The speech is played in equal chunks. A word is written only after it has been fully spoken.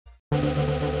Hello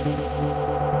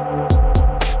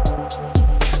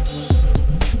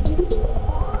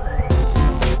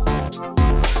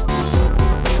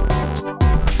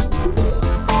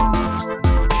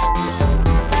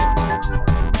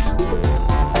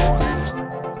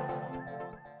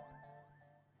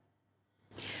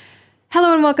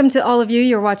and welcome to all of you.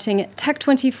 You're watching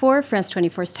Tech24, France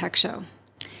 24's Tech Show.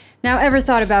 Now, ever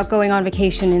thought about going on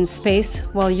vacation in space?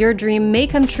 Well, your dream may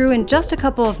come true in just a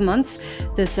couple of months.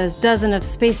 This as dozens of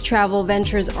space travel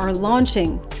ventures are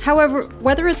launching. However,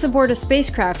 whether it's aboard a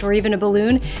spacecraft or even a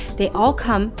balloon, they all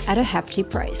come at a hefty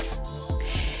price.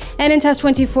 And in Test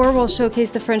 24, we'll showcase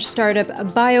the French startup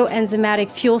Bioenzymatic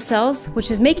Fuel Cells,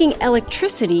 which is making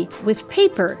electricity with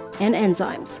paper and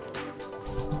enzymes.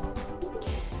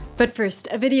 But first,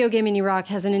 a video game in Iraq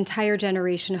has an entire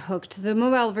generation hooked. The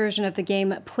mobile version of the game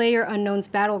PlayerUnknown's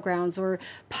Battlegrounds, or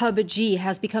PUBG,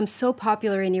 has become so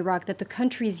popular in Iraq that the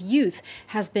country's youth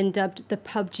has been dubbed the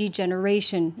PUBG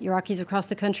generation. Iraqis across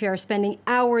the country are spending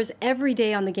hours every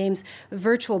day on the game's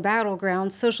virtual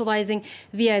battlegrounds, socializing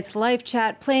via its live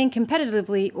chat, playing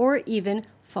competitively, or even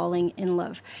falling in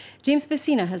love. James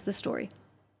Vecina has the story.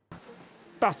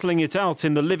 Battling it out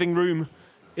in the living room,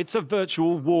 it's a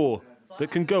virtual war that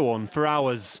can go on for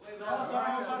hours.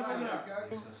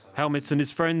 Helmet and his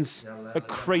friends are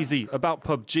crazy about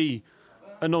PUBG,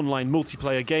 an online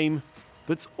multiplayer game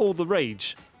that's all the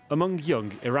rage among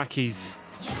young Iraqis.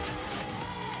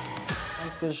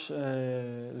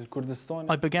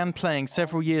 I began playing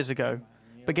several years ago,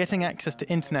 but getting access to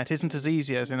internet isn't as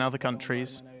easy as in other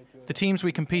countries. The teams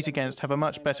we compete against have a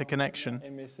much better connection.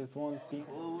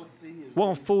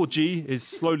 While 4G is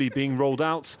slowly being rolled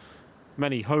out,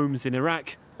 many homes in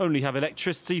Iraq only have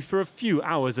electricity for a few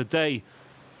hours a day.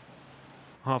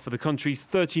 Half of the country's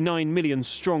 39 million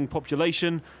strong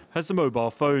population has a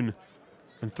mobile phone,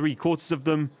 and 3/4 of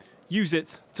them use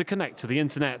it to connect to the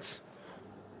internet.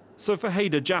 So for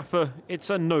Haider Jaffer, it's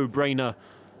a no-brainer.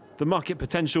 The market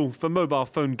potential for mobile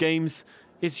phone games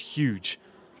is huge.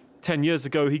 10 years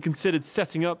ago, he considered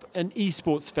setting up an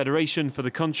esports federation for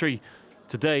the country.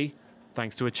 Today,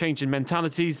 thanks to a change in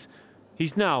mentalities,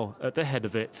 he's now at the head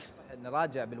of it.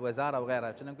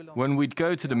 When we'd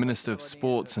go to the Minister of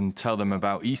Sports and tell them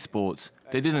about esports,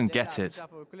 they didn't get it.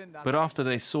 But after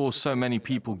they saw so many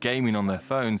people gaming on their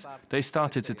phones, they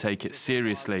started to take it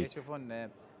seriously.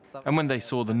 And when they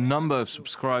saw the number of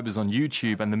subscribers on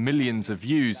YouTube and the millions of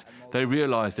views, they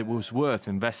realized it was worth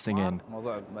investing in.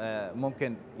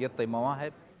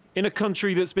 In a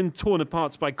country that's been torn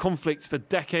apart by conflict for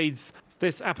decades,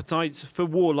 this appetite for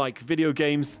warlike video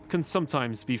games can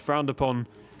sometimes be frowned upon.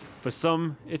 For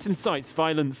some, it incites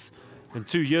violence, and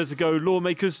 2 years ago,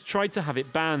 lawmakers tried to have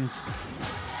it banned.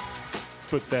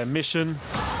 But their mission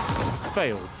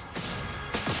failed.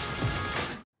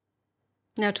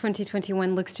 Now,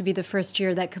 2021 looks to be the first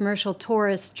year that commercial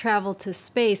tourists travel to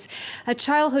space. A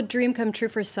childhood dream come true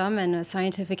for some and a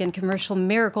scientific and commercial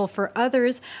miracle for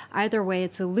others. Either way,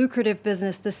 it's a lucrative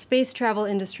business. The space travel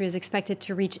industry is expected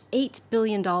to reach $8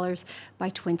 billion by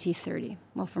 2030.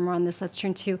 Well, for more on this, let's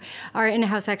turn to our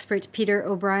in-house expert, Peter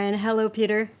O'Brien. Hello,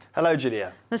 Peter. Hello,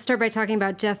 Julia. Let's start by talking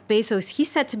about Jeff Bezos. He's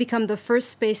set to become the first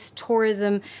space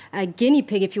tourism guinea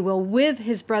pig, if you will, with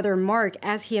his brother Mark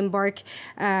as he embark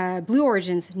Blue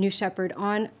Origin's New Shepard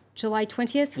on July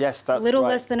 20th? Yes, that's right. A little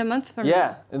less than a month from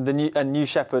now. Yeah, a New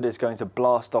Shepard is going to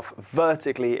blast off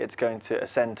vertically. It's going to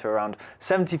ascend to around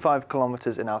 75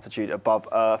 kilometers in altitude above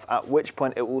Earth, at which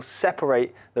point it will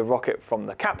separate the rocket from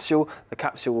the capsule. The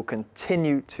capsule will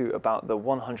continue to about the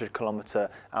 100-kilometer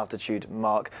altitude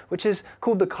mark, which is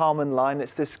called the Kármán line.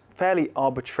 It's this fairly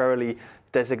arbitrarily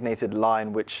designated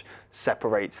line which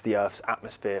separates the Earth's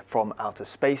atmosphere from outer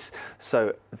space.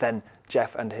 So then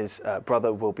Jeff and his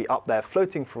brother will be up there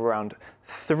floating for around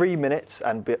 3 minutes,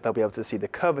 and they'll be able to see the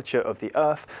curvature of the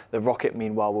Earth. The rocket,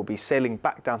 meanwhile, will be sailing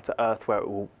back down to Earth, where it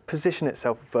will position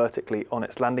itself vertically on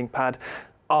its landing pad,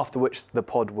 after which the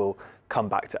pod will come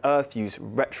back to Earth, use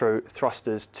retro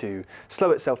thrusters to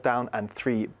slow itself down, and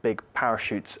 3 big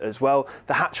parachutes as well.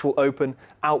 The hatch will open,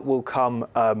 out will come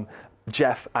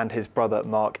Jeff and his brother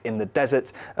Mark in the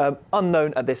desert.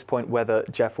 Unknown at this point whether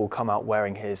Jeff will come out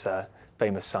wearing his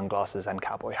famous sunglasses and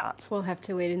cowboy hat. We'll have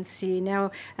to wait and see.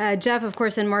 Now, Jeff, of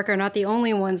course, and Mark are not the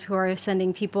only ones who are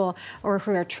sending people, or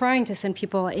who are trying to send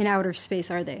people in outer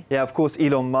space, are they? Yeah, of course,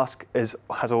 Elon Musk has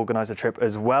organised a trip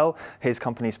as well. His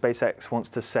company SpaceX wants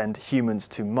to send humans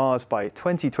to Mars by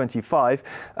 2025.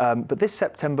 But this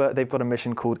September, they've got a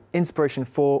mission called Inspiration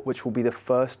 4, which will be the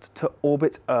first to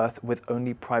orbit Earth with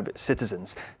only private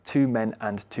citizens, 2 men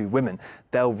and 2 women.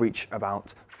 They'll reach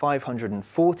about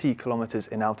 540 kilometers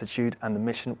in altitude, and the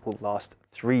mission will last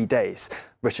 3 days.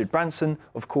 Richard Branson,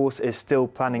 of course, is still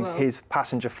planning his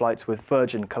passenger flights with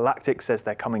Virgin Galactic, says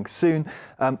they're coming soon.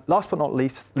 Last but not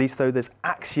least though, there's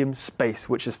Axiom Space,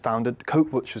 which was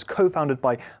co-founded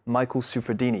by Michael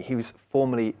Suffredini. He was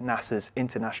formerly NASA's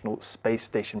International Space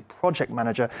Station project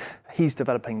manager. He's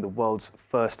developing the world's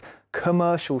first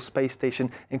commercial space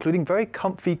station, including very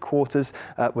comfy quarters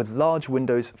with large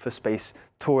windows for space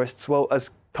tourists, well, as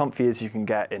comfy as you can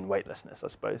get in weightlessness, I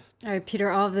suppose. All right,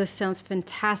 Peter, all of this sounds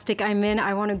fantastic. I'm in.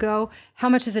 I want to go. How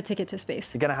much is a ticket to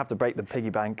space? You're going to have to break the piggy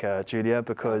bank, Julia,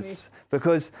 because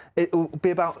it will be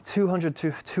about $200,000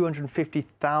 to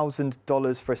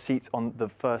 $250,000 for a seat on the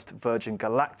first Virgin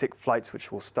Galactic flights,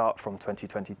 which will start from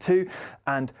 2022.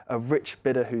 And a rich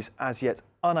bidder who's as yet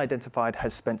unidentified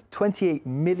has spent $28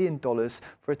 million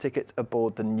for a ticket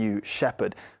aboard the New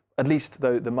Shepard. At least,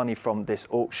 though, the money from this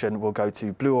auction will go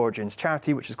to Blue Origin's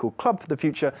charity, which is called Club for the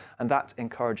Future, and that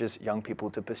encourages young people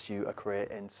to pursue a career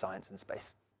in science and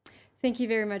space. Thank you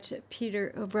very much,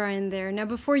 Peter O'Brien there. Now,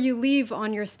 before you leave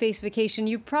on your space vacation,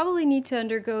 you probably need to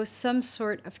undergo some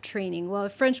sort of training. Well, a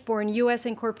French-born,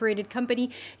 U.S.-incorporated company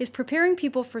is preparing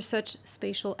people for such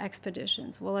spatial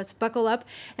expeditions. Well, let's buckle up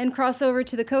and cross over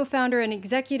to the co-founder and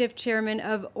executive chairman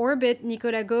of Orbit,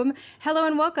 Nicolas Gaume. Hello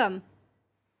and welcome.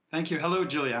 Thank you. Hello,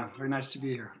 Julia. Very nice to be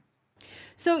here.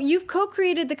 So you've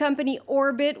co-created the company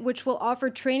Orbit, which will offer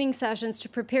training sessions to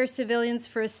prepare civilians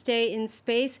for a stay in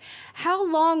space. How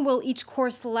long will each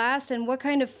course last, and what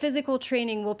kind of physical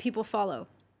training will people follow?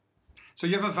 So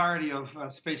you have a variety of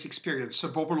space experience.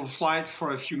 Suborbital flight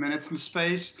for a few minutes in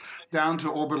space, down to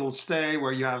orbital stay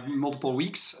where you have multiple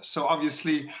weeks. So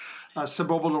obviously,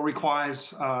 suborbital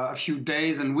requires a few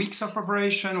days and weeks of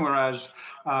preparation, whereas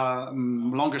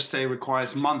longer stay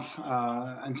requires months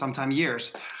and sometimes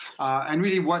years. And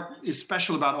really what is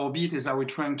special about Orbit is that we're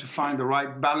trying to find the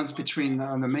right balance between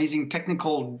an amazing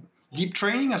technical deep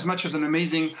training as much as an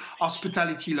amazing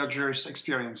hospitality luxurious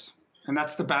experience. And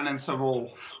that's the balance of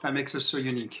all that makes us so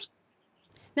unique.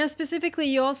 Now, specifically,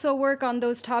 you also work on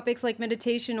those topics like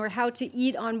meditation or how to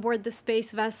eat on board the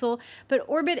space vessel. But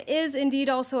Orbit is indeed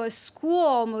also a school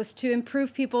almost to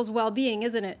improve people's well-being,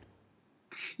 isn't it?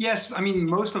 Yes. I mean,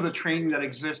 most of the training that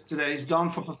exists today is done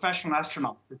for professional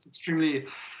astronauts. It's extremely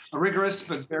rigorous,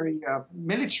 but very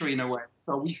military in a way.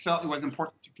 So we felt it was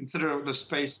important to consider the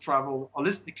space travel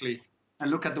holistically and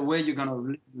look at the way you're going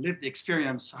to live the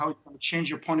experience, how it's going to change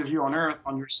your point of view on Earth,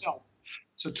 on yourself.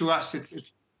 So to us,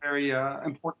 it's very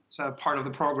important part of the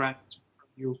program to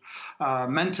prepare you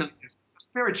mentally,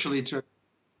 spiritually.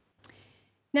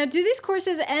 Now, do these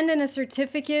courses end in a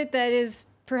certificate that is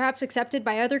perhaps accepted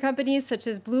by other companies such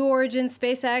as Blue Origin,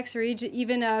 SpaceX, or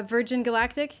even Virgin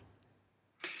Galactic?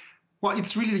 Well,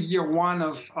 it's really the year one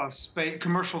of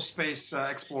commercial space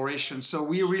exploration. So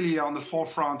we're really on the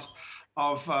forefront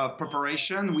of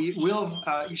preparation. We will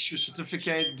issue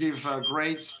certificate, give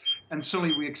grades, and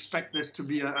certainly we expect this to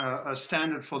be a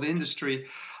standard for the industry.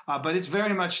 But it's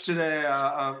very much today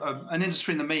an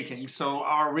industry in the making. So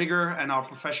our rigor and our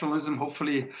professionalism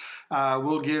hopefully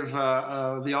will give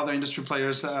the other industry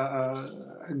players a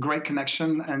great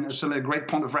connection and certainly a great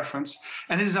point of reference.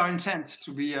 And it is our intent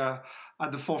to be at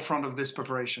the forefront of this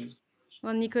preparation.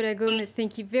 Well, Nicolas Gaume,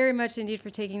 thank you very much indeed for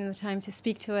taking the time to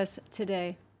speak to us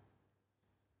today.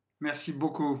 Merci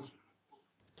beaucoup.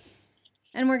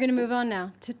 And we're going to move on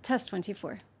now to Test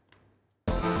 24.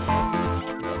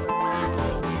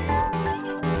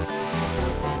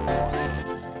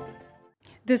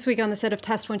 This week on the set of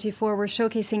Test 24, we're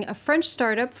showcasing a French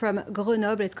startup from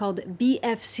Grenoble. It's called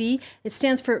BFC. It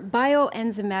stands for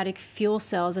Bioenzymatic Fuel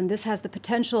Cells, and this has the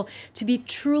potential to be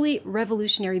truly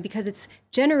revolutionary because it's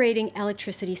generating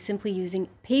electricity simply using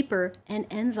paper and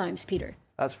enzymes, Peter.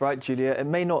 That's right, Julia. It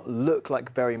may not look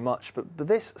like very much, but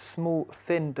this small,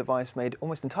 thin device made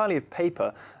almost entirely of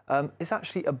paper is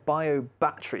actually a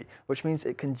bio-battery, which means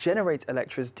it can generate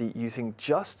electricity using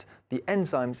just the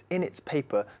enzymes in its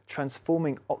paper,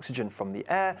 transforming oxygen from the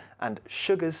air and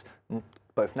sugars,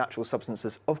 both natural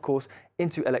substances, of course,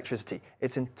 into electricity.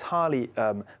 It's entirely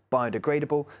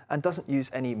biodegradable and doesn't use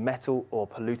any metal or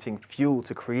polluting fuel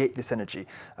to create this energy.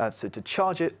 So to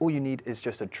charge it, all you need is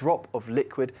just a drop of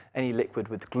liquid, any liquid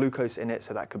with glucose in it.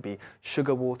 So that could be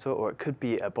sugar water, or it could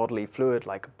be a bodily fluid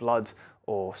like blood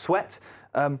or sweat.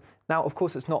 Now, of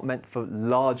course, it's not meant for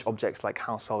large objects like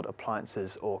household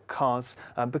appliances or cars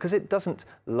because it doesn't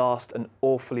last an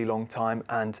awfully long time,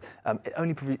 and it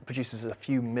only produces a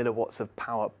few milliwatts of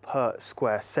power per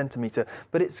square centimetre.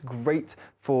 But it's great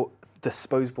for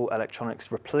disposable electronics,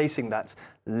 replacing that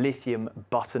lithium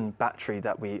button battery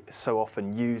that we so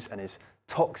often use and is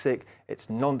toxic, it's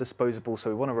non-disposable, so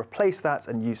we want to replace that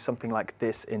and use something like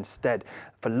this instead.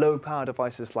 For low-power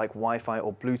devices like Wi-Fi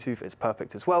or Bluetooth, it's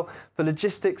perfect as well. For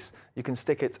logistics, you can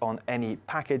stick it on any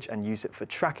package and use it for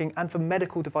tracking. And for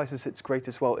medical devices, it's great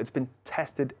as well. It's been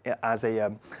tested as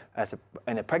in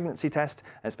a pregnancy test,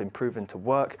 and it's been proven to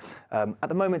work. At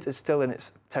the moment, it's still in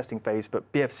its testing phase,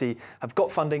 but BFC have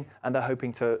got funding and they're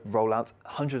hoping to roll out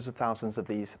hundreds of thousands of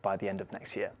these by the end of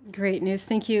next year. Great news.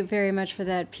 Thank you very much for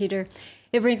that, Peter.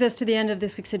 It brings us to the end of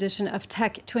this week's edition of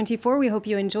Tech 24. We hope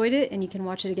you enjoyed it, and you can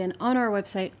watch it again on our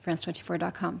website,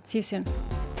 France24.com. See you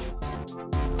soon.